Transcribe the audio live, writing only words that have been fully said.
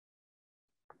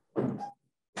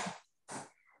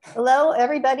Hello,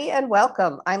 everybody, and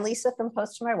welcome. I'm Lisa from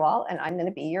PosterMyWall, and I'm going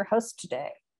to be your host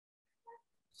today.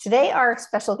 Today, our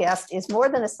special guest is more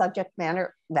than a subject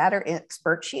matter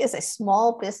expert. She is a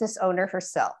small business owner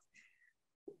herself.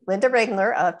 Linda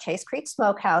Regler of Chase Creek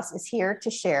Smokehouse is here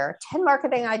to share 10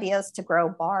 marketing ideas to grow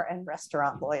bar and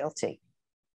restaurant loyalty.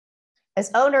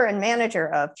 As owner and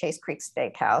manager of Chase Creek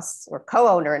Steakhouse, or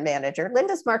co-owner and manager,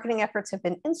 Linda's marketing efforts have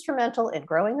been instrumental in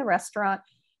growing the restaurant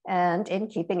and in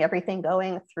keeping everything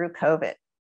going through COVID.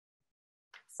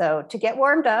 So to get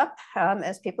warmed up,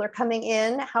 as people are coming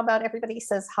in, how about everybody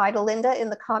says hi to Linda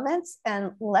in the comments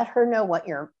and let her know what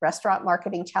your restaurant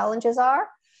marketing challenges are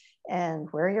and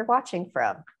where you're watching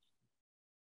from.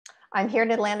 I'm here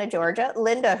in Atlanta, Georgia.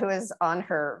 Linda, who is on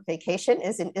her vacation,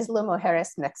 is in Isla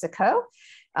Mujeres, Mexico,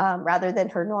 rather than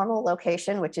her normal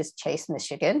location, which is Chase,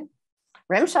 Michigan.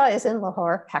 Rimshaw is in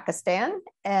Lahore, Pakistan,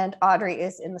 and Audrey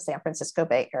is in the San Francisco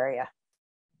Bay Area.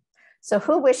 So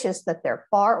who wishes that their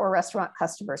bar or restaurant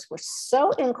customers were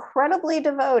so incredibly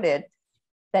devoted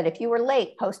that if you were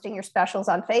late posting your specials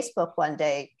on Facebook one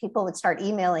day, people would start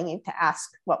emailing you to ask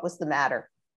what was the matter?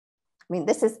 I mean,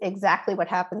 this is exactly what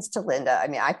happens to Linda. I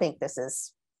mean, I think this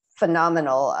is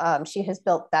phenomenal. She has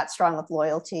built that strong of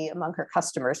loyalty among her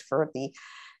customers for the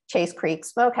Chase Creek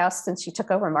Smokehouse since she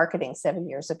took over marketing 7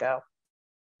 years ago.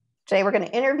 Today, we're going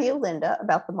to interview Linda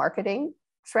about the marketing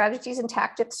strategies and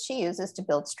tactics she uses to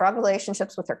build strong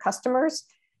relationships with her customers.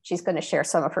 She's going to share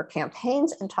some of her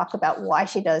campaigns and talk about why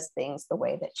she does things the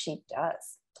way that she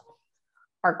does.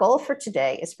 Our goal for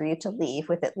today is for you to leave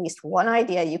with at least one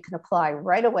idea you can apply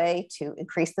right away to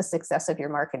increase the success of your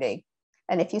marketing.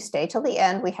 And if you stay till the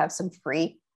end, we have some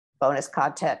free bonus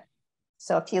content.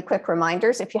 So a few quick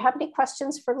reminders. If you have any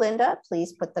questions for Linda,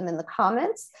 please put them in the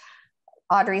comments.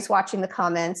 Audrey's watching the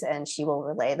comments and she will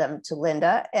relay them to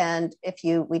Linda. And if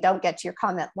we don't get to your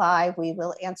comment live, we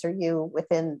will answer you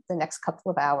within the next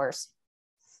couple of hours.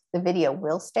 The video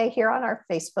will stay here on our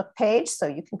Facebook page, so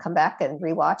you can come back and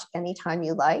rewatch anytime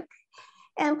you like.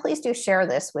 And please do share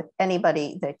this with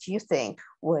anybody that you think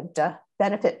would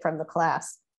benefit from the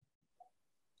class.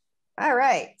 All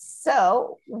right,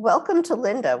 so welcome to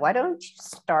Linda. Why don't you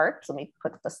start? Let me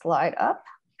put the slide up,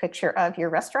 picture of your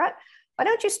restaurant. Why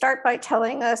don't you start by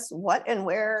telling us what and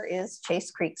where is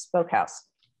Chase Creek Smokehouse?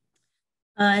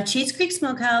 Chase Creek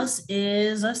Smokehouse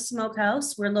is a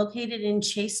smokehouse. We're located in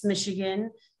Chase, Michigan,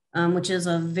 which is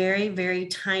a very, very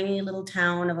tiny little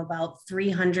town of about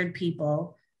 300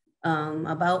 people.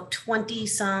 About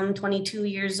 22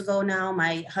 years ago now,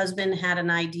 my husband had an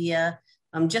idea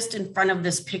just in front of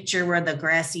this picture where the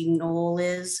grassy knoll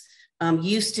is,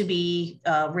 used to be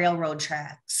railroad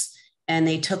tracks. And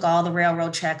they took all the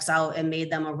railroad tracks out and made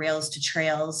them a rails to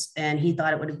trails. And he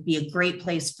thought it would be a great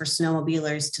place for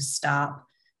snowmobilers to stop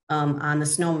on the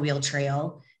snowmobile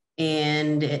trail.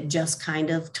 And it just kind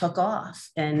of took off.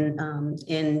 And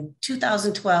in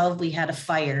 2012, we had a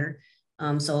fire.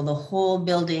 So the whole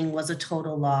building was a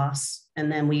total loss. And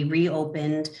then we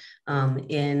reopened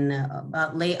in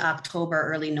about late October,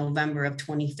 early November of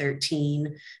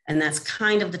 2013. And that's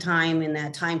kind of the time in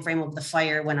that time frame of the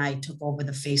fire when I took over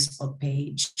the Facebook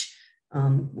page.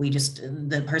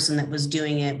 The person that was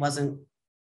doing it wasn't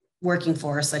working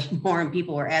for us anymore, and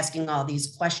people were asking all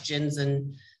these questions.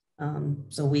 And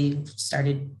so we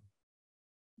started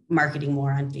marketing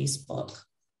more on Facebook.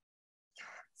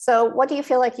 So what do you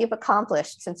feel like you've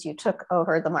accomplished since you took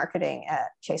over the marketing at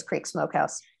Chase Creek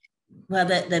Smokehouse? Well,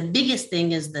 the biggest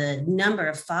thing is the number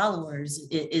of followers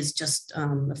is just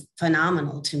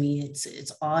phenomenal to me.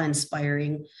 It's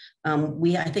awe-inspiring.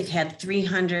 I think had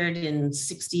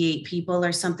 368 people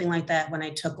or something like that when I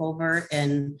took over,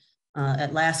 and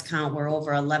at last count, we're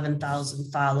over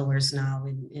 11,000 followers now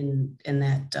in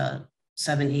that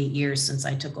 7-8 years since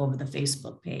I took over the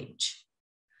Facebook page.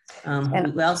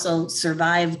 We also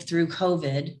survived through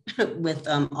COVID with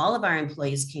all of our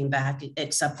employees came back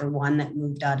except for one that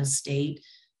moved out of state.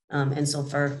 And so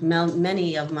for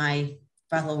many of my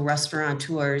fellow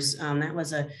restaurateurs, that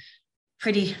was a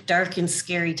pretty dark and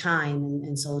scary time.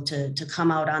 And so to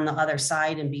come out on the other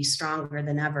side and be stronger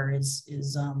than ever is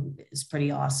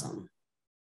pretty awesome.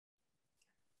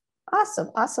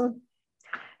 Awesome.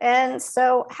 And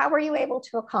so how were you able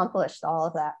to accomplish all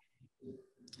of that?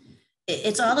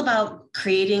 It's all about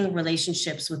creating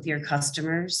relationships with your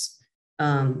customers,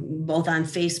 both on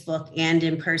Facebook and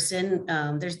in person.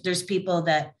 There's people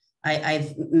that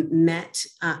I've met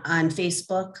on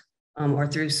Facebook or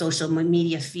through social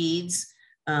media feeds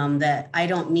that I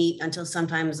don't meet until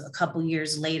sometimes a couple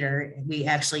years later. We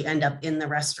actually end up in the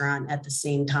restaurant at the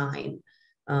same time.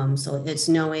 So it's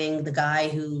knowing the guy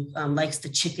who likes the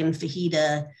chicken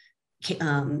fajita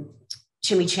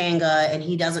chimichanga and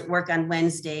he doesn't work on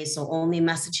Wednesdays, so only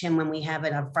message him when we have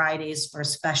it on Fridays for a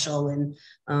special. And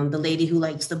the lady who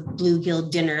likes the bluegill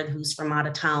dinner who's from out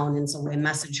of town, and so we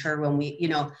message her when we,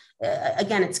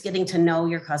 again, it's getting to know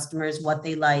your customers, what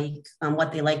they like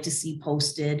to see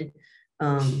posted,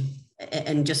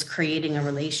 and just creating a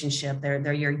relationship.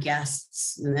 They're your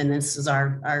guests, and this is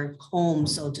our home,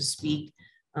 so to speak.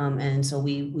 And so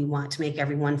we want to make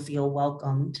everyone feel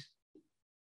welcomed.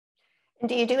 And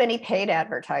do you do any paid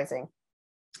advertising?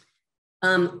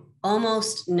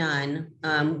 Almost none.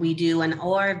 We do an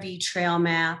ORV trail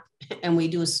map and we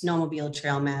do a snowmobile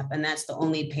trail map, and that's the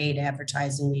only paid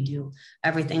advertising we do.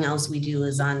 Everything else we do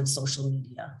is on social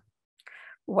media.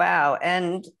 Wow.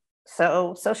 And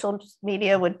so social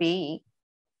media would be?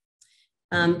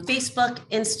 Facebook,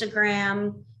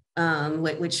 Instagram,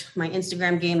 which my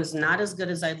Instagram game is not as good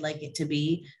as I'd like it to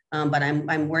be, but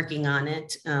I'm working on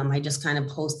it. I just kind of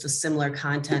post the similar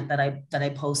content that I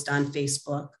post on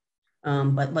Facebook.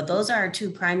 But those are our two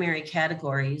primary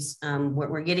categories.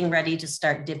 We're getting ready to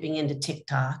start dipping into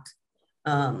TikTok.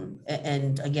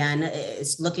 And again,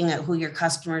 it's looking at who your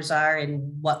customers are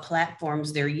and what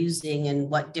platforms they're using and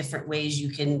what different ways you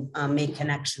can make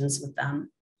connections with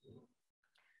them.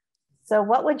 So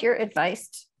what would your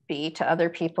advice be to other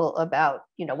people about,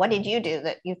 what did you do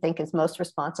that you think is most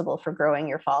responsible for growing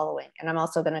your following? And I'm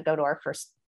also going to go to our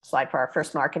first slide for our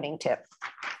first marketing tip.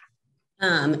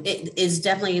 It is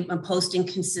definitely posting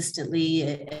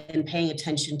consistently and paying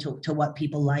attention to what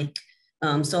people like.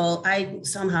 So I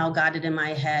somehow got it in my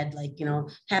head, like,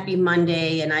 happy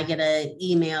Monday, and I get an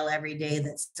email every day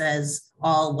that says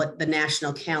all what the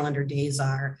national calendar days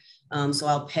are. So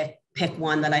I'll pick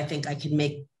one that I think I can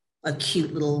make a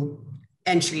cute little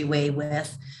entryway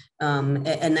with. And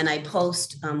then I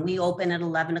post, we open at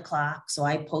 11 o'clock. So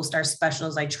I post our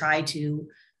specials. I try to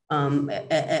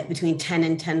at between 10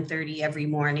 and 10:30 every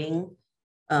morning.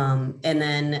 And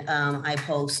then I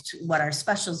post what our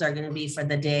specials are going to be for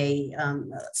the day,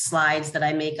 slides that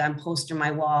I make on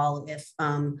PosterMyWall if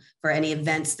for any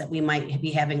events that we might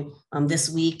be having this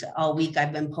week. All week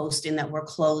I've been posting that we're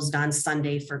closed on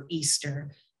Sunday for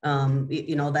Easter.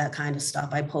 That kind of stuff.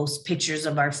 I post pictures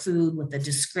of our food with a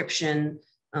description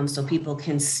so people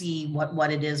can see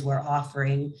what it is we're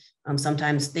offering.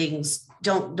 Sometimes things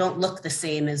don't look the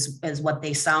same as what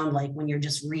they sound like when you're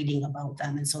just reading about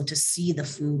them. And so to see the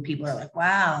food, people are like,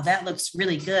 wow, that looks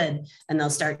really good. And they'll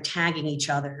start tagging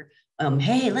each other.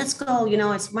 Hey, let's go,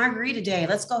 it's margarita day.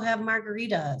 Let's go have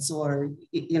margaritas, or,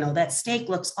 that steak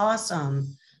looks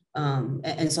awesome.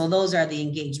 And so those are the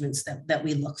engagements that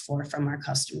we look for from our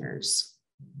customers.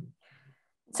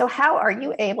 So how are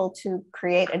you able to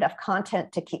create enough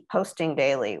content to keep posting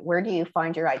daily? Where do you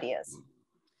find your ideas?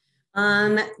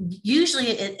 Usually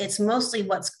it's mostly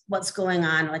what's going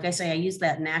on. Like I say, I use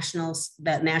that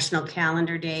national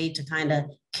calendar day to kind of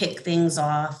kick things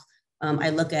off.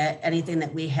 I look at anything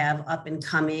that we have up and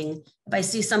coming. If I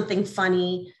see something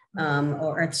funny,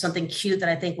 or something cute that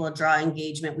I think will draw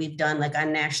engagement, we've done, like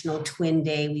on National Twin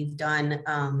Day, we've done,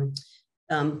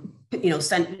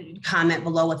 send comment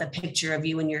below with a picture of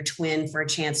you and your twin for a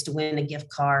chance to win a gift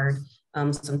card,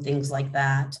 some things like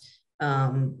that.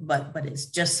 But it's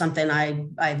just something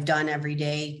I've done every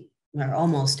day, or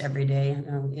almost every day.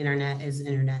 Internet is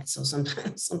internet, so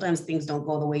sometimes things don't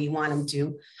go the way you want them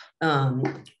to.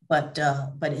 But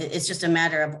it's just a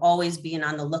matter of always being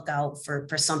on the lookout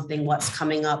for something, what's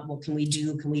coming up, what can we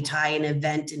do? Can we tie an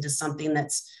event into something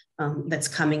that's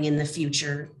coming in the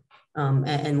future?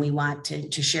 And we want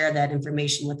to share that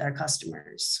information with our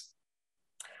customers.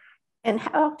 And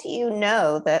how do you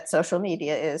know that social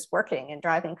media is working and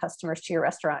driving customers to your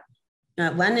restaurant?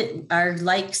 When our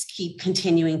likes keep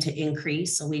continuing to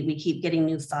increase, so we keep getting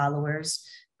new followers.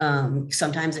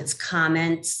 Sometimes it's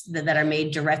comments that are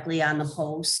made directly on the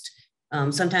post.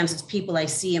 Sometimes it's people I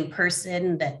see in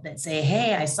person that say,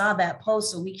 hey, I saw that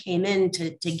post, so we came in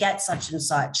to get such and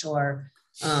such, or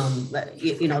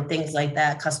things like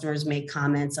that. Customers make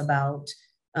comments about.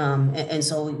 And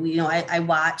so, I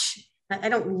watch. I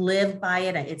don't live by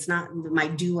it. It's not my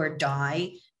do or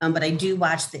die, but I do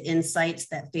watch the insights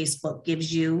that Facebook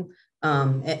gives you,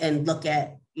 and look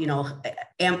at,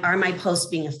 are my posts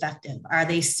being effective? Are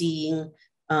they seeing,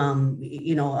 a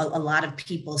lot of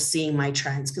people seeing my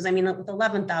trends? Because with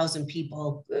 11,000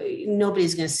 people,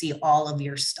 nobody's going to see all of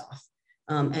your stuff.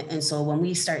 And so when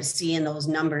we start seeing those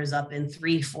numbers up in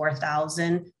 3,000,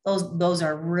 4,000, those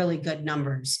are really good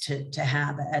numbers to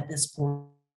have at this point.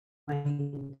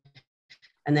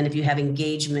 And then if you have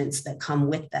engagements that come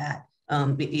with that, how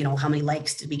many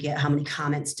likes did we get? How many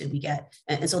comments did we get?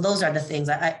 And so those are the things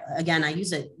I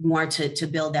use it more to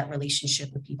build that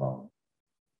relationship with people.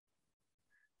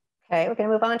 Okay, we're going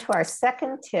to move on to our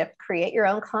second tip, create your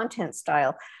own content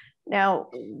style. Now,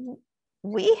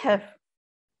 we have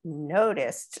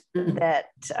noticed that,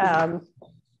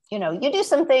 you do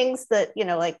some things that,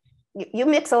 like you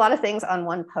mix a lot of things on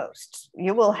one post.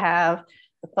 You will have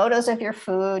the photos of your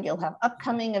food, you'll have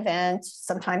upcoming events.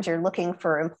 Sometimes you're looking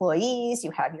for employees,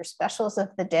 you have your specials of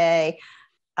the day.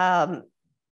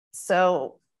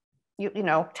 So,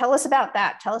 tell us about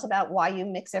that. Tell us about why you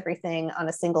mix everything on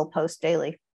a single post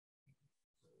daily.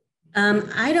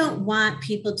 I don't want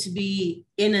people to be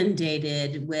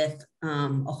inundated with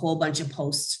a whole bunch of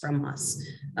posts from us.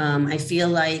 I feel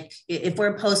like if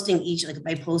we're posting each, like if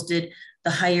I posted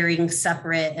the hiring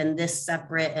separate and this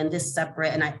separate and this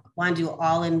separate, and I want to do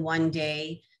all in one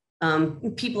day,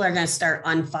 people are going to start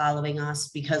unfollowing us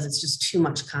because it's just too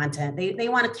much content. They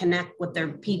want to connect with their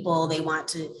people. They want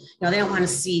to, they don't want to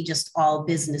see just all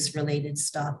business related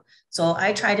stuff. So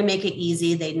I try to make it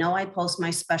easy. They know I post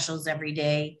my specials every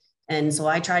day. And so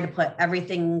I try to put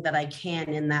everything that I can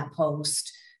in that post.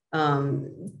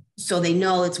 So they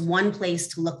know it's one place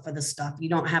to look for the stuff. You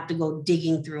don't have to go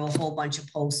digging through a whole bunch of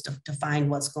posts to find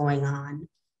what's going on.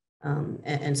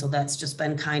 And so that's just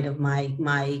been kind of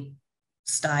my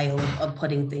style of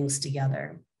putting things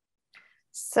together.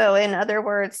 So in other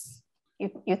words,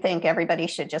 you think everybody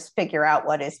should just figure out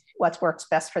what works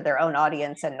best for their own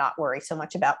audience and not worry so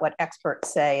much about what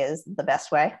experts say is the best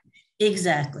way?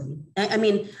 Exactly. I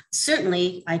mean,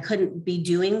 certainly I couldn't be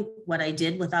doing what I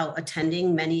did without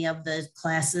attending many of the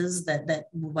classes that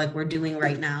like we're doing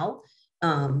right now.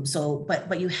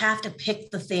 But you have to pick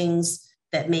the things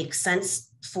that make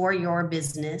sense for your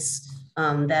business,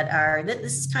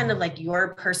 this is kind of like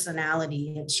your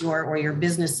personality. It's your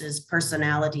business's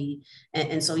personality.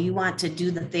 And so you want to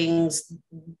do the things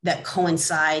that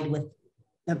coincide with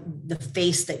the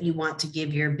face that you want to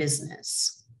give your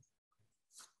business.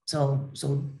 So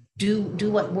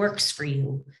do what works for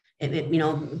you.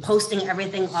 Posting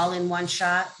everything all in one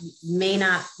shot may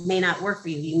not work for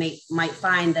you. You might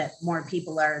find that more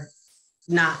people are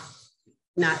not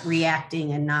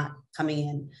reacting and not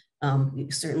coming in.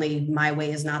 Certainly my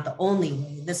way is not the only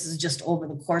way. This is just over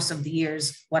the course of the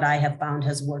years, what I have found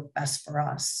has worked best for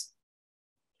us.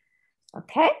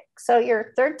 Okay, so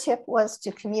your third tip was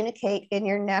to communicate in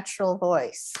your natural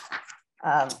voice.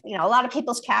 A lot of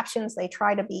people's captions, they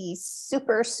try to be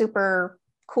super, super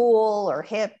cool or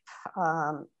hip.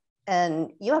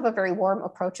 And you have a very warm,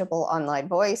 approachable online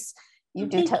voice. You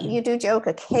do joke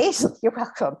occasionally, you're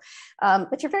welcome.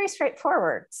 But you're very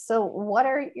straightforward. So what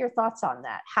are your thoughts on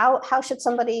that? How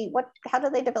do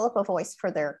they develop a voice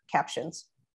for their captions?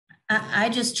 I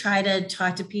just try to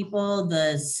talk to people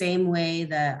the same way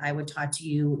that I would talk to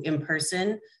you in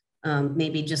person.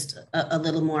 Maybe just a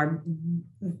little more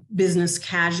business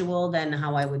casual than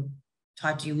how I would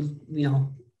talk to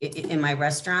you, in my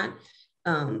restaurant.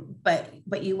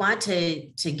 But you want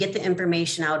to get the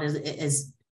information out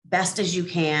as best as you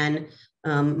can.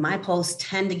 My posts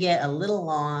tend to get a little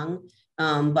long,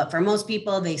 but for most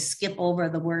people, they skip over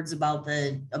the words about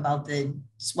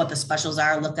what the specials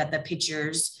are, look at the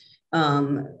pictures.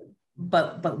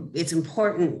 But it's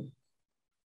important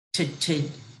to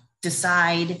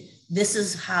decide this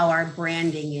is how our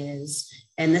branding is,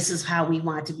 and this is how we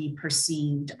want to be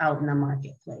perceived out in the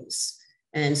marketplace.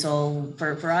 And so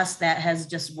for us, that has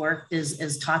just worked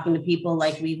is talking to people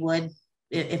like we would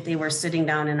if they were sitting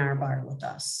down in our bar with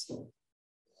us.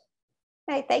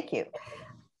 Hey, thank you.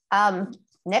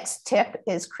 Next tip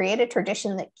is create a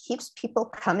tradition that keeps people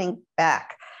coming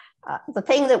back. The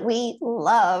thing that we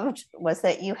loved was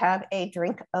that you have a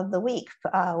drink of the week.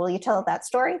 Will you tell that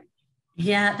story?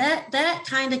 Yeah, that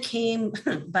kind of came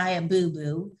by a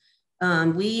boo-boo.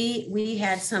 We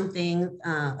had something,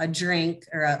 a drink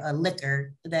or a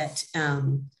liquor that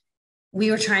we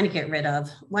were trying to get rid of.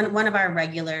 One of our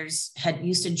regulars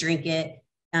used to drink it.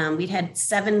 We'd had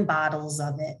 7 bottles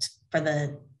of it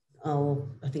for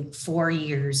I think 4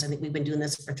 years. I think we've been doing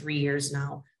this for 3 years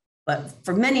now. But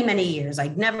for many, many years,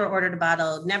 I'd never ordered a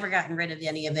bottle, never gotten rid of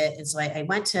any of it. And so I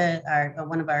went to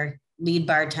one of our lead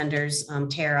bartenders,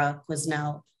 Tara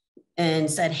Quisnell, and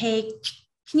said, hey,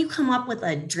 can you come up with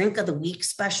a drink of the week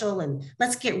special and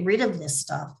let's get rid of this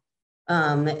stuff?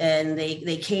 And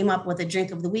they came up with a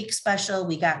drink of the week special.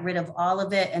 We got rid of all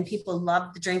of it and people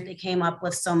loved the drink they came up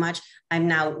with so much. I'm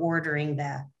now ordering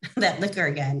that liquor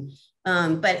again.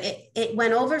 But it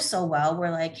went over so well. We're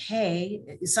like,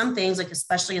 hey, some things, like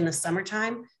especially in the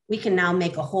summertime, we can now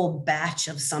make a whole batch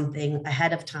of something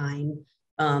ahead of time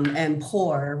and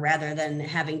pour rather than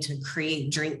having to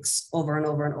create drinks over and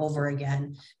over and over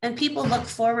again. And people look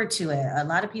forward to it. A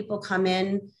lot of people come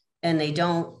in and they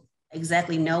don't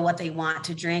exactly know what they want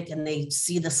to drink, and they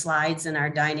see the slides in our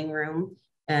dining room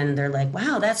and they're like,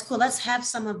 wow, that's cool. Let's have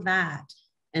some of that.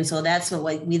 And so that's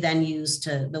what we then use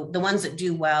to, the ones that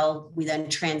do well, we then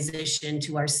transition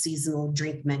to our seasonal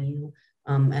drink menu.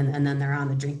 And then they're on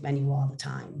the drink menu all the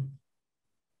time.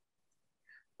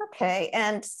 Okay,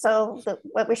 and so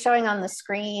what we're showing on the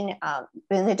screen,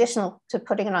 in addition to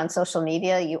putting it on social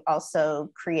media, you also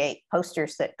create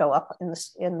posters that go up in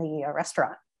the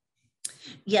restaurant.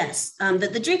 Yes,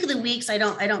 the drink of the weeks, I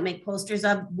don't make posters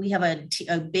of. We have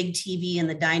a big TV in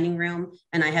the dining room,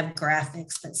 and I have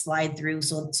graphics that slide through,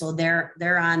 so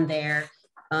they're on there.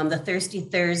 The Thirsty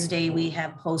Thursday, we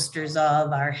have posters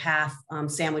of our half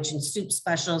sandwich and soup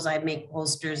specials. I make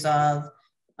posters of,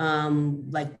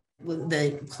 like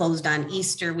the closed on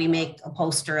Easter, we make a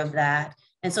poster of that.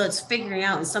 And so it's figuring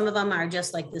out, and some of them are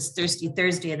just like this Thirsty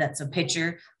Thursday, that's a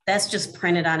picture. That's just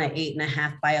printed on an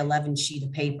 8.5 by 11 sheet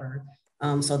of paper.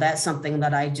 So that's something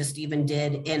that I just even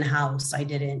did in-house. I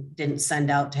didn't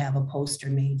send out to have a poster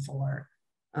made for.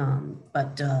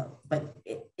 But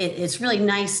it's really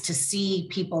nice to see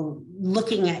people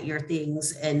looking at your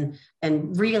things and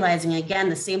realizing, again,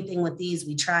 the same thing with these.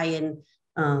 We try and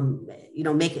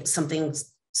make it something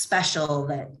special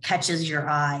that catches your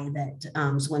eye.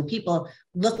 That so when people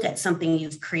look at something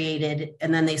you've created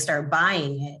and then they start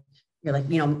buying it, you're like,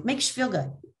 makes you feel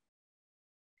good.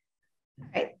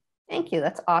 Right. Thank you.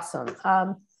 That's awesome.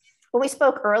 When we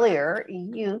spoke earlier,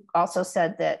 you also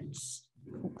said that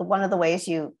one of the ways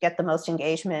you get the most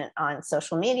engagement on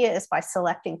social media is by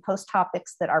selecting post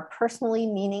topics that are personally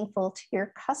meaningful to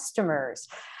your customers.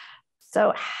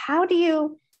 So how do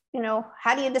you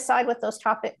decide what those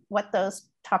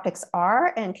topics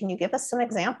are? And can you give us some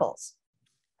examples?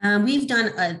 We've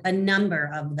done a number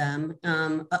of them.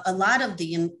 A lot of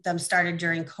them started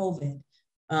during COVID.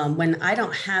 When I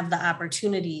don't have the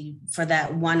opportunity for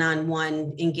that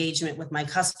one-on-one engagement with my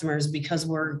customers because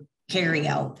we're carry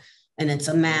out and it's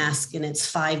a mask and it's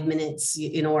 5 minutes,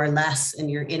 or less,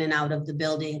 and you're in and out of the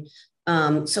building.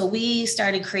 So we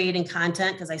started creating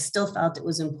content because I still felt it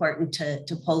was important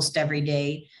to post every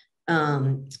day.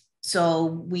 So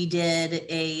we did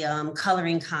a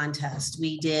coloring contest.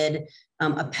 We did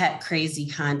a pet crazy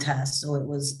contest. So it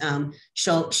was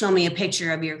show me a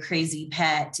picture of your crazy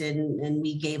pet, and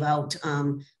we gave out,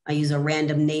 I use a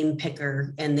random name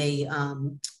picker, and they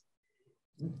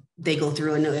go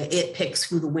through and it picks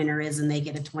who the winner is, and they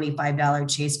get a $25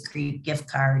 Chase Creek gift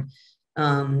card.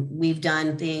 We've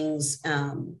done things,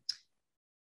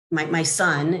 my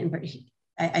son,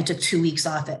 I took 2 weeks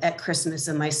off at Christmas,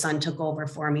 and my son took over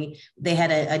for me. They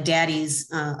had a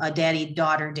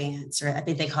daddy-daughter dance, or I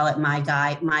think they call it my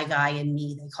guy and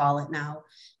me, they call it now.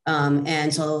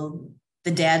 And so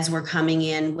the dads were coming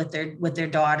in with their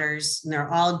daughters, and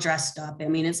they're all dressed up. I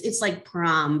mean, it's like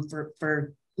prom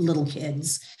for little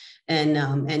kids.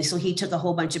 And so he took a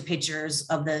whole bunch of pictures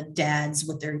of the dads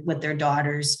with their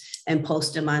daughters and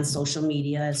posted them on social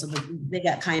media. So they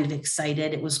got kind of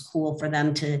excited. It was cool for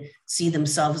them to see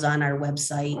themselves on our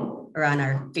website, or on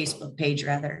our Facebook page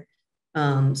rather.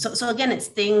 So again, it's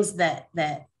things that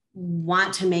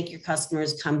want to make your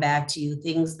customers come back to you,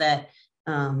 things that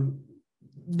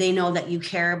they know that you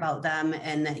care about them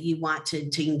and that you want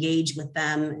to engage with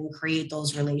them and create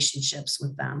those relationships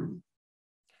with them.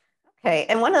 Okay,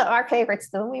 and one of our favorites,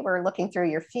 when we were looking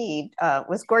through your feed,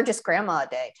 was Gorgeous Grandma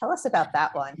Day. Tell us about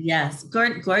that one. Yes,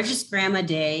 Gorgeous Grandma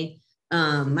Day.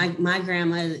 My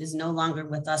grandma is no longer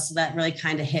with us, so that really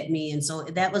kind of hit me. And so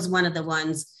that was one of the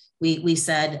ones we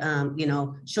said,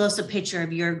 show us a picture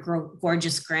of your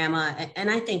gorgeous grandma.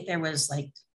 And I think there was like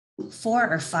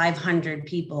 400 or 500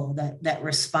 people that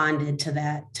responded to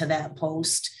that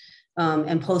post.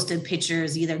 And posted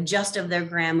pictures either just of their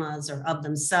grandmas or of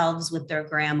themselves with their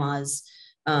grandmas.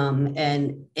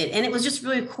 And it was just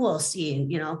really cool seeing,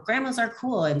 grandmas are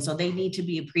cool. And so they need to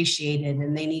be appreciated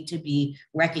and they need to be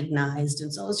recognized.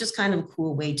 And so it was just kind of a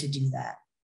cool way to do that.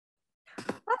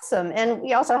 Awesome. And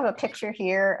we also have a picture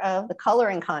here of the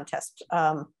coloring contest.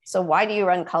 So why do you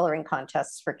run coloring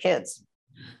contests for kids?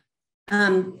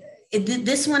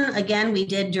 This one, again, we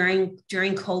did during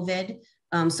COVID.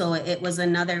 So it was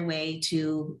another way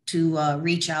to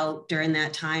reach out during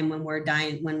that time when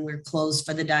we're closed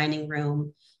for the dining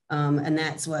room. And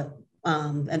that's what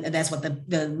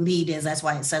the lead is. That's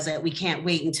why it says that we can't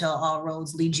wait until all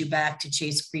roads lead you back to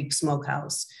Chase Creek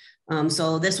Smokehouse.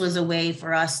 So this was a way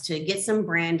for us to get some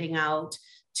branding out,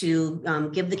 to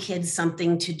give the kids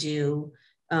something to do.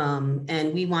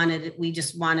 And we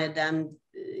just wanted them,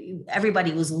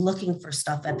 everybody was looking for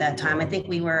stuff at that time. I think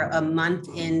we were a month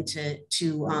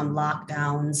into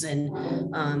lockdowns, and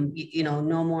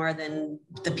no more than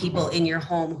the people in your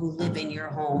home who live in your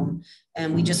home.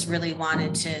 And we just really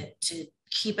wanted to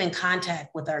keep in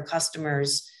contact with our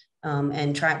customers,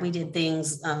 and we did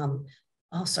things,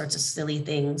 all sorts of silly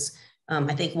things.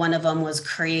 I think one of them was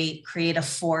create a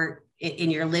fort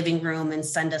in your living room and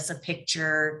send us a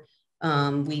picture.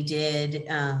 We did,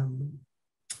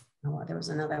 there was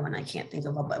another one I can't think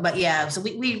of, but yeah, so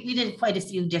we did quite a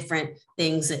few different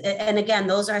things. And again,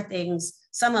 those are things,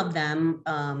 some of them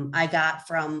I got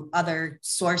from other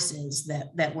sources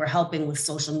that were helping with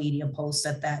social media posts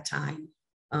at that time.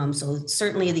 So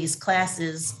certainly these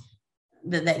classes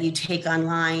that you take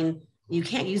online, you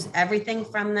can't use everything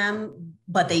from them,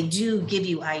 but they do give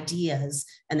you ideas,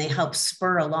 and they help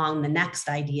spur along the next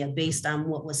idea based on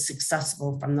what was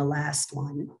successful from the last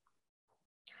one.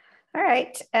 All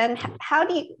right. And how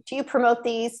do you promote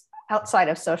these outside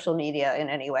of social media in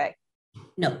any way?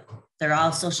 No, they're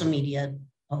all social media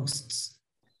posts.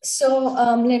 So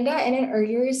Linda, in an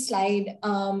earlier slide,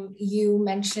 you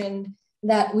mentioned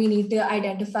that we need to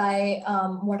identify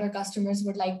what our customers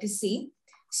would like to see.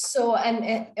 So,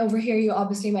 and over here, you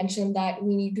obviously mentioned that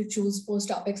we need to choose post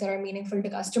topics that are meaningful to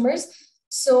customers.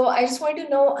 So I just wanted to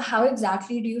know, how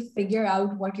exactly do you figure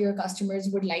out what your customers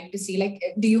would like to see? Like,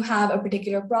 do you have a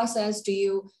particular process? Do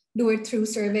you do it through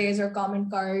surveys or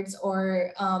comment cards,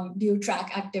 or do you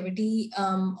track activity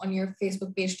on your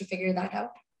Facebook page to figure that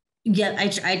out? Yeah,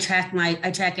 I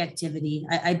track activity.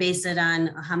 I base it on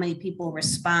how many people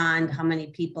respond, how many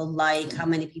people like, how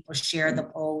many people share the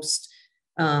post.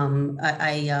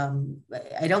 I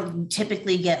don't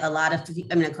typically get a lot of,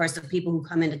 of course, the people who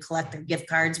come in to collect their gift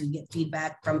cards, we get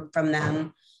feedback from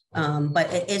them. But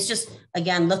it's just,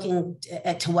 again, looking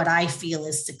to what I feel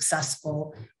is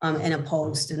successful in a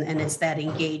post, and it's that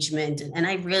engagement. And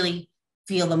I really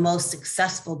feel the most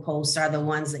successful posts are the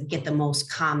ones that get the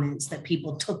most comments, that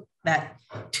people took that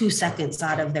 2 seconds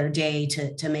out of their day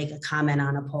to make a comment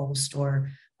on a post,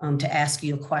 or to ask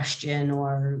you a question,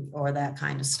 or that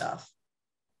kind of stuff.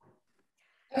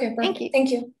 Okay, thank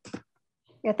you.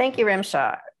 Yeah, thank you,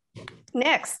 Rimsha.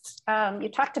 Next, you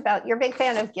talked about, you're a big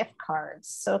fan of gift cards.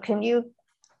 So can you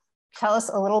tell us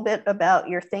a little bit about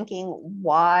your thinking,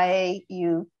 why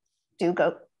you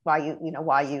are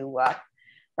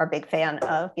a big fan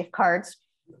of gift cards?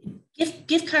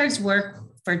 Gift cards work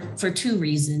for 2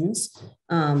 reasons.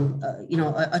 A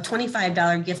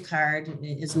 $25 gift card,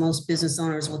 as most business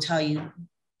owners will tell you,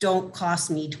 don't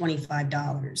cost me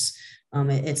 $25.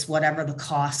 It's whatever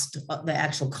the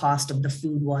actual cost of the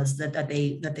food was that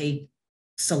they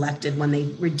selected when they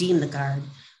redeemed the card.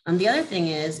 The other thing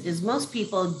is most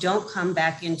people don't come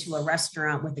back into a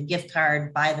restaurant with a gift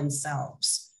card by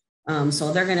themselves.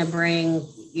 So they're going to bring,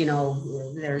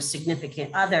 their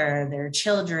significant other, their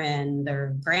children,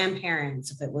 their grandparents,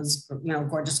 if it was,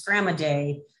 Gorgeous Grandma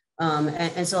Day.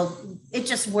 And so it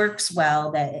just works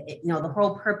well that, the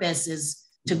whole purpose is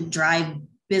to drive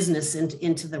business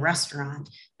into the restaurant.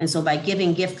 And so by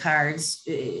giving gift cards,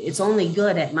 it's only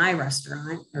good at my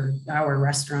restaurant or our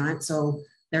restaurant. So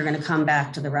they're going to come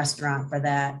back to the restaurant for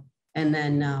that. And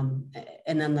then,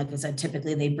 like I said,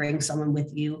 typically they bring someone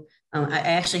with you. I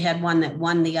actually had one that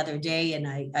won the other day, and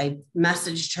I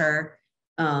messaged her,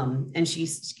 and she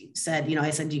said, I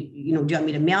said, do you want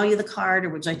me to mail you the card, or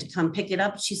would you like to come pick it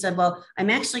up? She said, well, I'm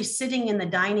actually sitting in the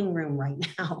dining room right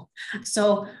now.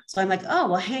 So I'm like, oh,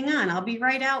 well, hang on, I'll be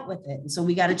right out with it. And so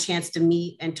we got a chance to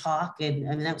meet and talk.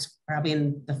 And that was probably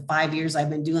in the 5 years I've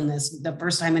been doing this, the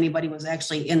first time anybody was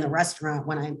actually in the restaurant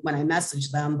when I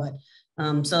messaged them. But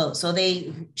so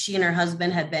she and her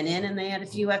husband had been in, and they had a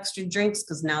few extra drinks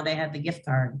because now they had the gift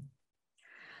card.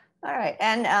 All right.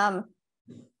 And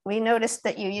we noticed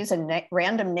that you use a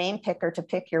random name picker to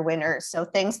pick your winners. So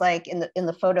things like in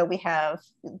the photo, we have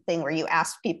the thing where you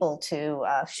ask people to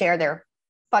share their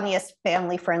funniest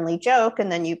family-friendly joke,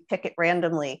 and then you pick it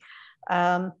randomly.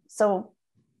 So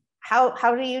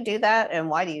how do you do that, and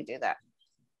why do you do that?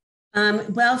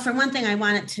 Well, for one thing, I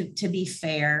want it to be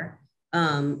fair.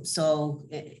 So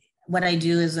what I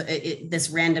do is this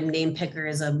random name picker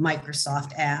is a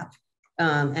Microsoft app.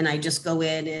 And I just go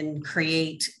in and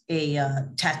create a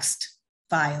text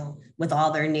file with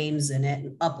all their names in it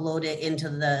and upload it into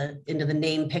the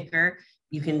name picker.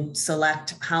 You can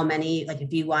select how many, like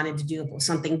if you wanted to do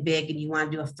something big and you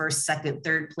want to do a first, second,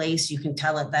 third place, you can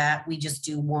tell it that. We just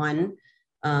do one.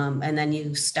 And then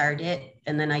you start it.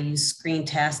 And then I use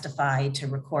Screencastify to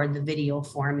record the video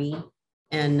for me.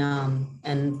 And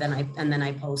then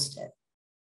I post it.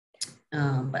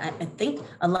 But I think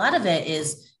a lot of it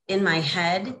is in my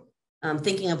head,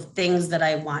 thinking of things that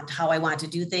I want, how I want to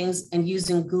do things, and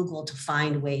using Google to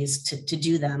find ways to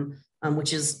do them,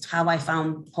 which is how I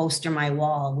found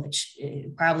PosterMyWall, which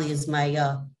probably is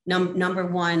my number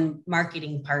one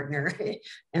marketing partner.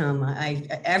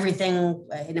 Everything,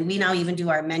 and we now even do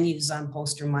our menus on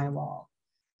PosterMyWall.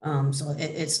 So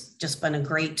it's just been a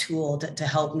great tool to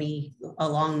help me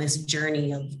along this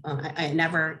journey of, I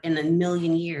never in a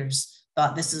million years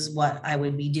thought this is what I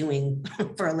would be doing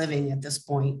for a living at this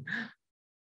point.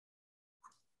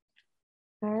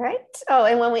 All right. Oh,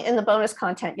 and when we, in the bonus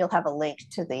content, you'll have a link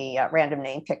to the random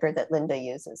name picker that Linda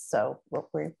uses. So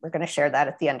we're going to share that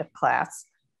at the end of class.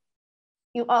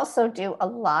 You also do a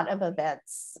lot of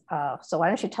events. So why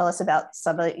don't you tell us about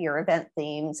some of your event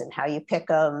themes and how you pick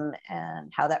them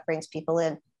and how that brings people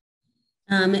in?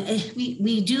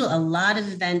 We do a lot of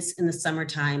events in the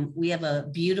summertime. We have a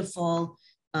beautiful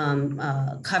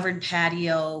covered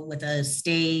patio with a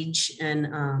stage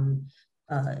and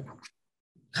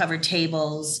covered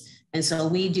tables. And so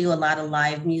we do a lot of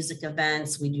live music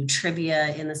events. We do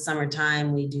trivia in the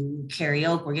summertime. We do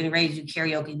karaoke. We're getting ready to do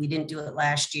karaoke. We didn't do it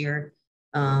last year.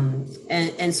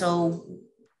 And so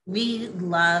we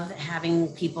love having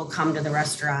people come to the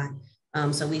restaurant.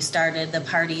 So we started the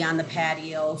party on the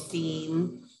patio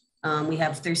theme. We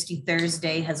have Thirsty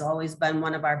Thursday has always been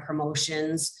one of our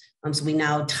promotions. So we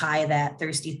now tie that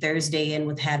Thirsty Thursday in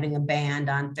with having a band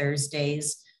on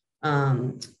Thursdays.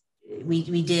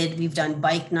 We've done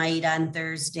bike night on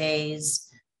Thursdays,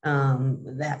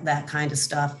 that kind of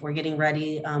stuff. We're getting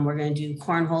ready. We're going to do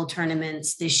cornhole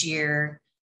tournaments this year.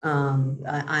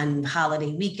 On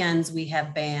holiday weekends, we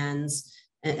have bands.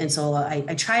 And so I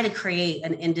try to create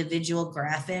an individual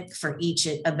graphic for each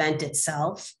event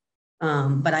itself.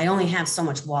 But I only have so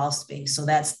much wall space. So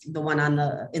that's the one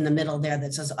in the middle there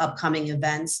that says upcoming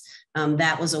events.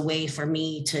 That was a way for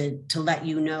me to let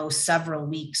you know several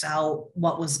weeks out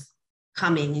what was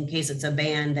coming in case it's a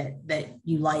band that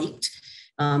you liked.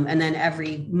 And then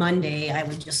every Monday I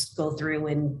would just go through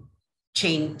and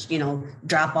change,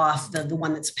 drop off the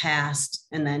one that's passed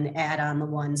and then add on the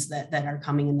ones that are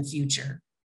coming in the future.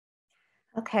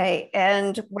 Okay.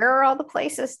 And where are all the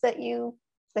places that you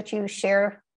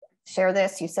share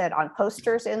this? You said on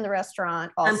posters in the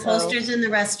restaurant. Also. On posters in the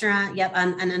restaurant. Yep.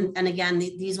 And again,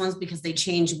 these ones, because they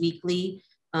change weekly,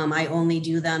 I only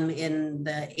do them in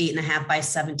the 8.5 by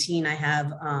 17. I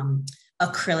have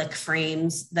acrylic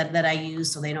frames that I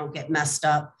use so they don't get messed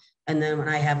up. And then when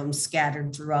I have them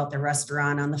scattered throughout the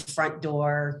restaurant, on the front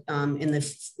door, in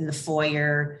the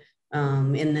foyer,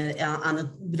 on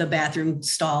the bathroom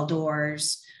stall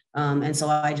doors. And so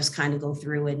I just kind of go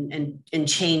through and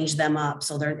change them up.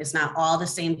 So it's not all the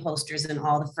same posters and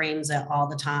all the frames at all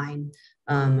the time.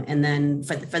 And then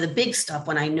for the big stuff,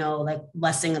 when I know like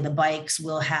Blessing of the Bikes,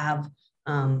 we'll have,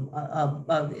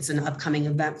 it's an upcoming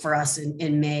event for us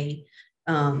in May.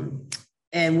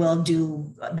 And we'll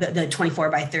do the 24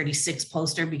 by 36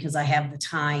 poster because I have the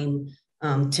time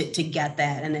to get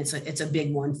that. And it's a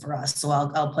big one for us. So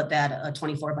I'll put that a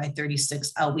 24 by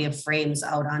 36 out. We have frames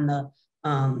out on the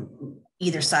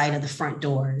either side of the front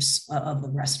doors of the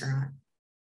restaurant.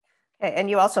 Okay, and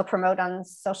you also promote on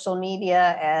social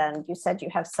media, and you said you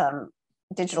have some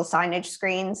digital signage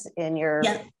screens in your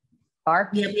bar?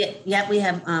 Yeah, we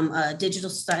have a digital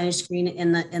signage screen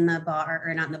in the bar,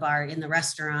 or not in the bar, in the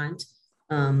restaurant.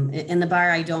 In the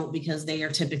bar, I don't, because they are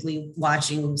typically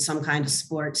watching some kind of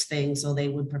sports thing, so they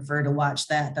would prefer to watch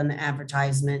that than the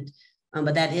advertisement.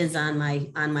 But that is on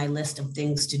my list of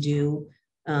things to do.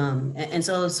 And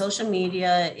so social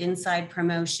media, inside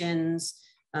promotions.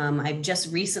 I've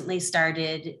just recently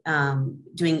started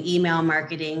doing email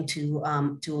marketing to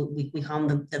we call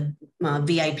them the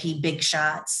VIP Big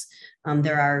Shots.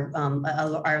 They're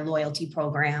our loyalty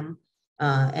program.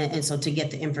 And so to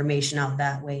get the information out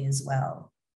that way as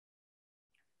well.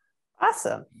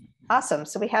 Awesome.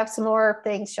 So we have some more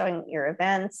things showing your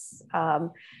events.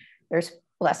 There's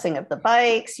Blessing of the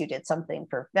Bikes. You did something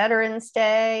for Veterans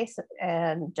Day,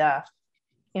 and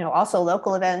also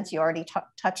local events. You already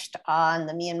touched on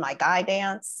the Me and My Guy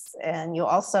dance, and you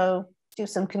also do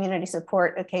some community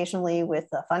support occasionally with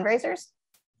fundraisers.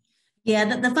 Yeah,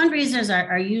 the fundraisers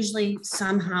are usually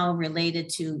somehow related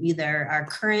to either our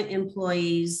current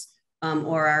employees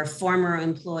or our former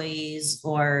employees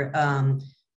or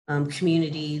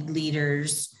community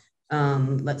leaders.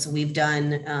 We've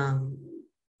done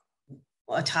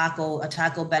a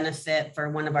taco benefit for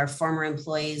one of our former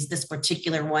employees. This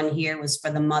particular one here was for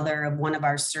the mother of one of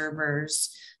our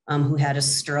servers who had a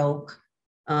stroke.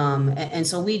 And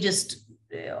so we just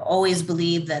always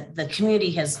believe that the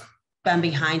community has been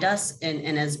behind us,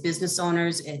 and as business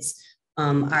owners, it's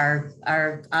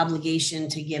our obligation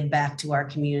to give back to our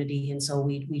community. And so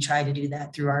we try to do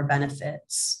that through our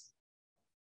benefits.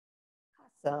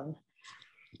 Awesome.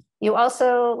 You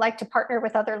also like to partner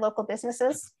with other local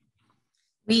businesses?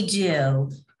 We do.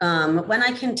 When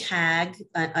I can tag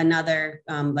another,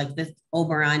 like the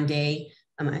Oberon Day,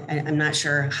 I'm not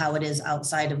sure how it is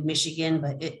outside of Michigan,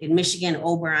 but in Michigan,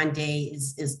 Oberon Day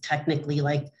is technically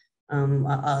like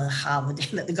a holiday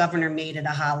that the governor made it a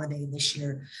holiday this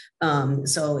year.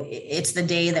 So it's the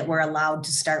day that we're allowed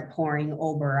to start pouring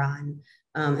Oberon.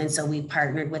 And so we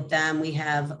partnered with them. We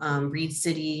have Reed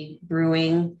City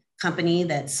Brewing Company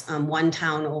that's one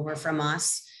town over from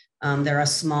us. They're a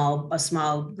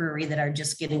small brewery that are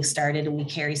just getting started, and we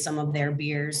carry some of their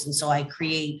beers. And so I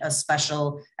create a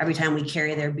special, every time we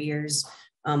carry their beers,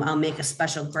 I'll make a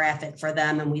special graphic for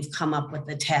them. And we've come up with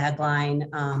the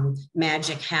tagline,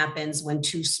 magic happens when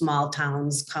two small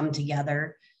towns come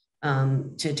together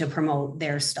to promote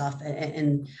their stuff.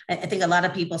 And I think a lot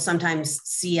of people sometimes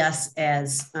see us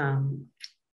as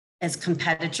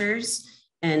competitors,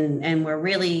 and we're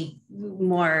really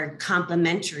more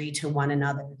complementary to one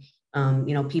another.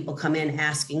 People come in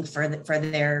asking for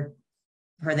their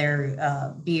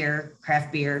beer,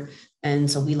 craft beer, and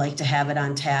so we like to have it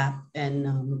on tap,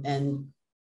 and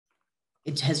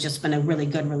it has just been a really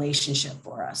good relationship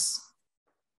for us.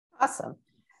 Awesome.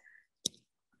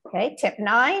 Okay, tip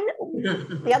 9.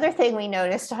 The other thing we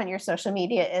noticed on your social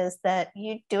media is that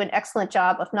you do an excellent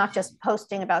job of not just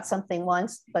posting about something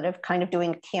once, but of kind of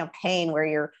doing a campaign where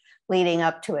you're leading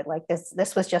up to it. Like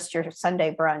this was just your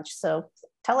Sunday brunch. So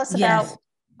tell us about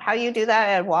how you do that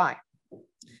and why.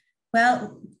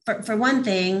 Well, for one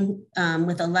thing,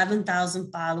 with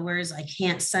 11,000 followers, I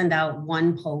can't send out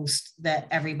one post that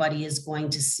everybody is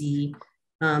going to see.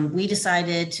 We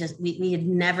decided we had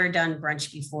never done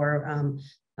brunch before.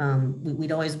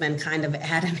 We'd always been kind of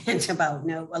adamant about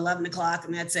 11 o'clock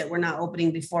and that's it. We're not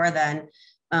opening before then.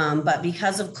 But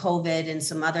because of COVID and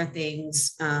some other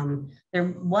things,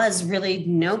 there was really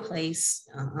no place,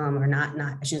 or not,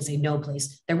 I shouldn't say no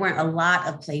place. There weren't a lot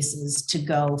of places to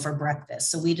go for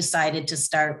breakfast. So we decided to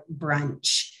start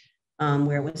brunch,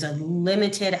 where it was a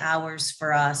limited hours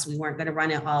for us. We weren't going to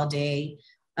run it all day.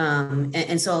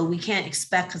 And so we can't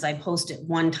expect, because I post it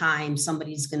one time,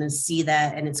 somebody's going to see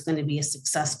that and it's going to be a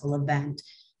successful event.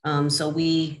 So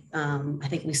I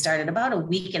think we started about a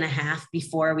week and a half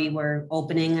before we were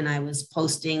opening, and I was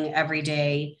posting every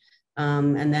day.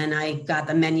 And then I got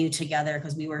the menu together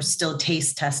because we were still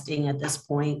taste testing at this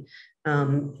point.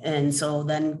 And so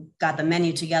then got the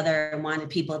menu together and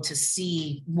wanted people to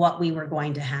see what we were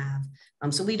going to have.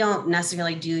 So we don't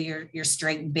necessarily do your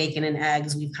straight bacon and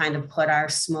eggs. We've kind of put our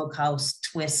Smokehouse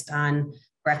twist on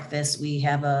breakfast. We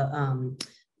have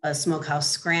a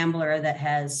Smokehouse scrambler that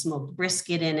has smoked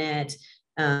brisket in it.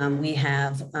 We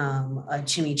have a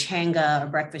chimichanga, a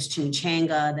breakfast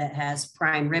chimichanga that has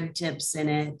prime rib tips in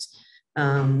it.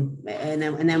 And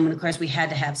then of course we had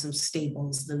to have some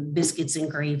staples, the biscuits and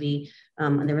gravy.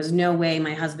 And there was no way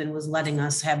my husband was letting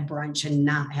us have brunch and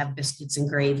not have biscuits and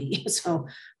gravy. So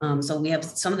we have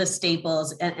some of the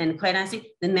staples, and quite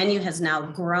honestly, the menu has now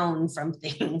grown from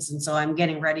things. And so I'm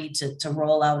getting ready to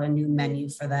roll out a new menu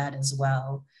for that as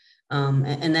well.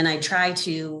 And then I try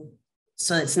to,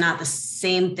 so it's not the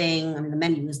same thing. I mean, the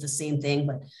menu is the same thing,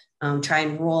 but try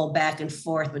and roll back and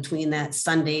forth between that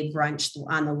Sunday brunch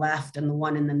on the left and the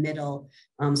one in the middle.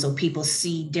 So people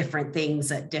see different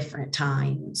things at different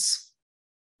times.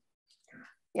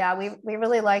 Yeah, we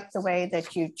really like the way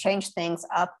that you change things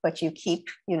up, but you keep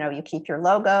your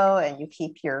logo and you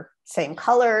keep your same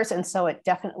colors. And so it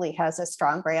definitely has a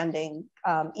strong branding,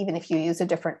 even if you use a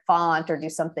different font or do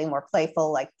something more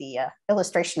playful, like the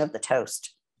illustration of the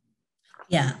toast.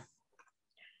 Yeah.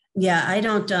 Yeah, I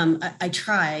don't, I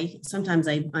try, sometimes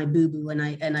I boo-boo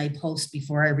and I post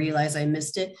before I realize I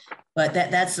missed it. But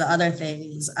that's the other thing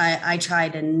is I try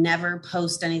to never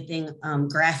post anything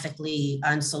graphically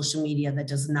on social media that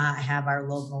does not have our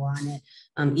logo on it,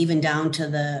 even down to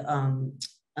the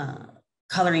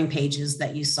coloring pages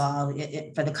that you saw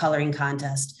for the coloring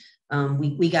contest.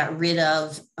 We got rid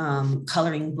of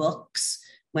coloring books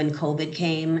when COVID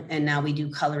came, and now we do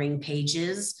coloring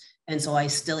pages. And so I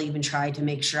still even try to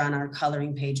make sure on our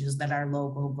coloring pages that our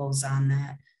logo goes on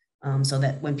that, so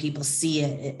that when people see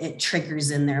it, it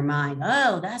triggers in their mind,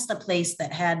 oh, that's the place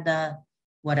that had the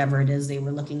whatever it is they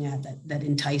were looking at that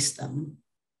enticed them.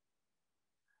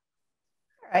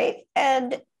 Right.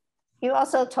 And you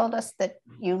also told us that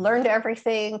you learned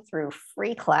everything through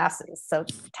free classes. So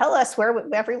tell us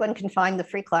where everyone can find the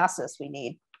free classes we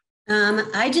need.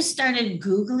 I just started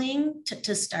Googling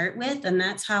to start with, and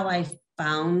that's how I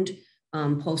found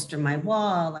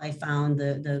PosterMyWall. I found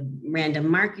the random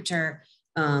marketer.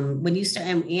 When you start,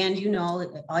 and you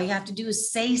know, all you have to do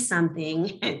is say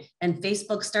something and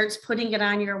Facebook starts putting it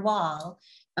on your wall.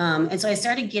 And so I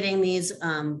started getting these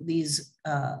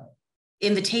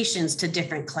invitations to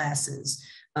different classes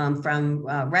from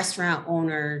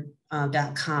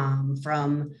restaurantowner.com,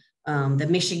 from the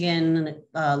Michigan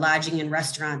Lodging and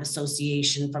Restaurant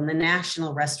Association, from the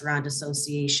National Restaurant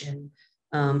Association,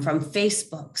 from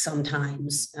Facebook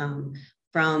sometimes,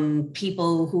 from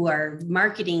people who are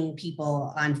marketing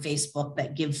people on Facebook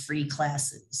that give free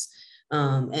classes.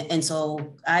 And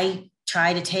so I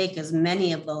try to take as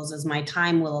many of those as my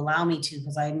time will allow me to,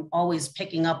 because I'm always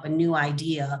picking up a new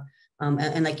idea.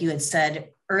 And like you had said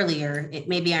earlier,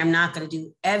 maybe I'm not going to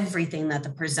do everything that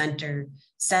the presenter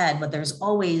said, but there's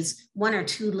always one or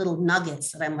two little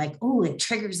nuggets that I'm like, oh, it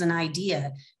triggers an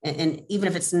idea. And even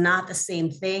if it's not the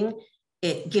same thing,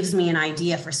 it gives me an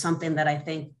idea for something that I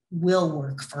think will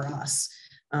work for us.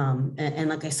 And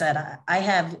like I said, I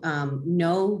have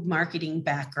no marketing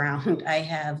background. I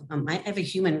have a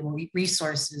human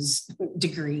resources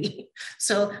degree.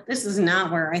 So this is not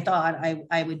where I thought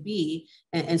I would be.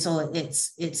 And so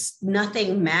it's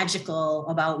nothing magical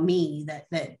about me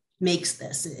that makes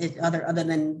this other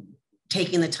than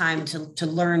taking the time to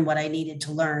learn what I needed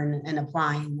to learn and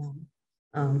applying them.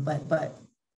 But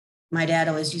my dad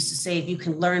always used to say, if you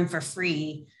can learn for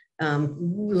free,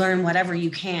 learn whatever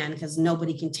you can, because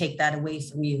nobody can take that away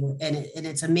from you. And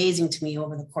it's amazing to me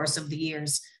over the course of the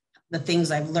years, the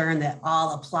things I've learned that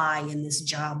all apply in this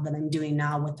job that I'm doing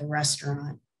now with the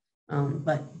restaurant.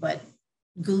 But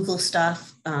Google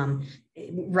stuff,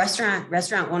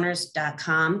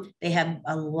 restaurantowners.com, they have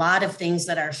a lot of things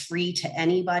that are free to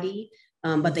anybody,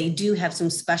 but they do have some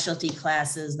specialty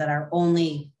classes that are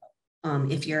only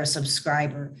if you're a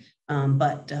subscriber.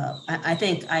 But I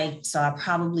think I saw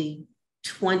probably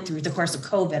 20 through the course of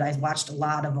COVID. I watched a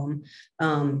lot of them,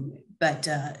 but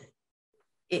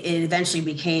it eventually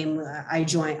became I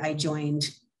joined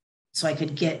so I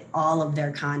could get all of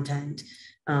their content.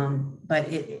 But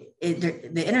the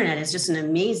internet is just an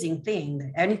amazing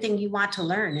thing. Anything you want to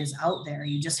learn is out there.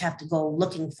 You just have to go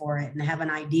looking for it and have an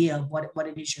idea of what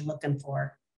it is you're looking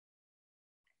for.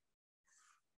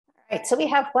 All right, so we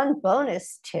have one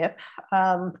bonus tip.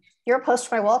 You're a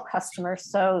PosterMyWall customer,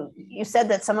 so you said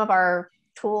that some of our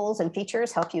tools and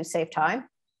features help you save time.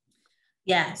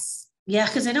 Yes. Yeah,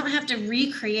 because I don't have to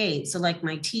recreate. So like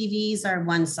my TVs are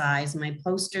one size, my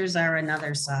posters are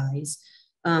another size.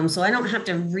 So I don't have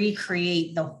to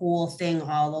recreate the whole thing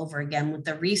all over again with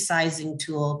the resizing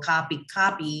tool, copy.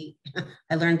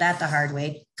 I learned that the hard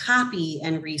way. Copy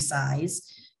and resize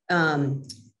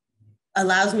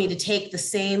allows me to take the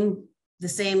same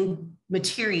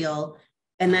material,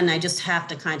 and then I just have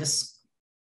to kind of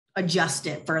adjust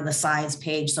it for the size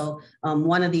page. So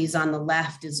one of these on the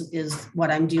left is what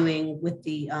I'm doing with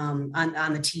the on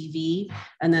the TV,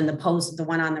 and then the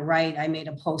one on the right I made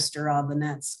a poster of, and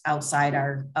that's outside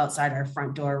our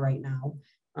front door right now,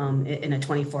 in a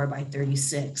 24 by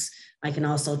 36. I can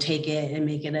also take it and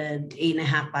make it a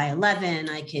 8.5 by 11.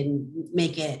 I can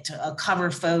make it a cover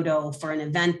photo for an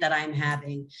event that I'm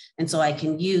having, and so I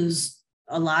can use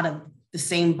a lot of the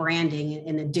same branding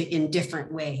in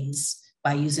different ways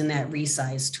by using that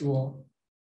resize tool.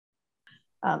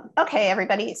 Okay,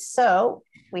 everybody. So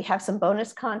we have some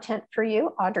bonus content for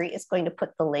you. Audrey is going to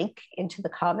put the link into the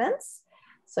comments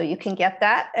so you can get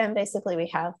that. And basically we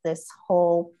have this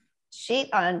whole sheet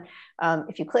on,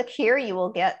 if you click here, you will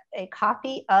get a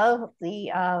copy of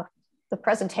the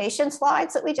presentation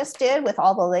slides that we just did with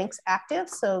all the links active.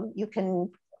 So you can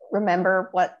remember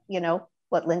what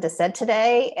Linda said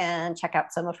today and check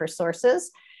out some of her sources.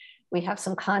 We have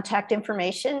some contact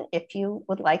information if you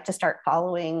would like to start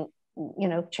following,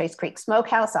 Chase Creek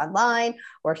Smokehouse online,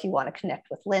 or if you want to connect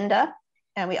with Linda.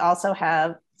 And we also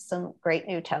have some great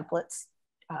new templates.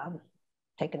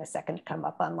 Taking a second to come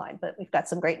up online, but we've got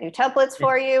some great new templates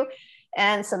for you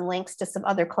and some links to some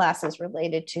other classes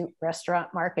related to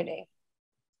restaurant marketing.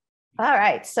 All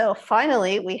right, so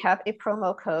finally we have a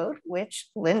promo code which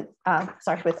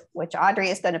Audrey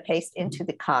is going to paste into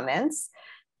the comments.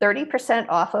 30%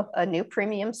 off of a new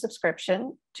premium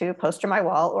subscription to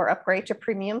PosterMyWall or upgrade to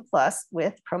Premium Plus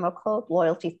with promo code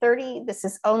Loyalty30. This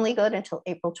is only good until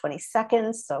April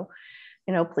 22nd. So,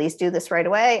 please do this right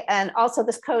away. And also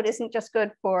this code isn't just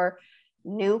good for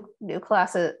new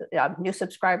classes, new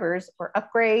subscribers or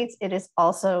upgrades. It is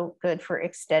also good for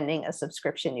extending a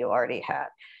subscription you already had.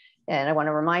 And I want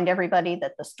to remind everybody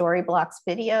that the Storyblocks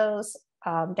videos,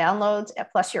 downloads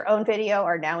plus your own video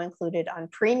are now included on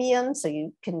Premium. So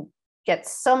you can get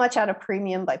so much out of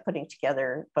Premium by putting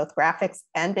together both graphics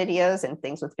and videos and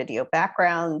things with video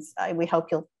backgrounds. We hope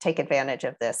you'll take advantage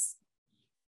of this.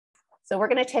 So we're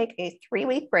going to take a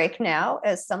 3-week break now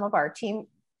as some of our team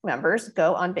members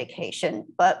go on vacation,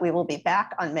 but we will be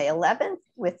back on May 11th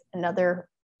with another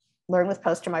Learn with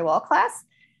PosterMyWall class.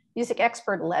 Music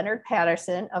expert Leonard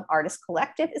Patterson of Artist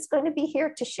Collective is going to be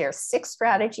here to share 6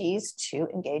 strategies to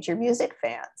engage your music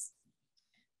fans.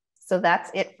 So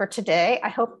that's it for today. I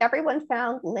hope everyone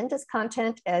found Linda's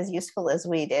content as useful as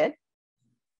we did.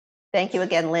 Thank you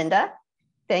again, Linda.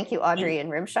 Thank you, Audrey and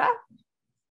Rimshaw.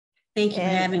 Thank you for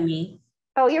having me.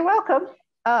 Oh, you're welcome.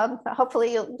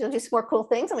 Hopefully you'll do some more cool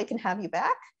things and we can have you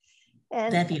back.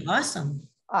 And that'd be awesome.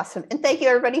 Awesome. And thank you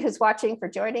everybody who's watching for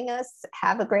joining us.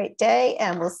 Have a great day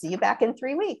and we'll see you back in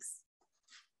 3 weeks.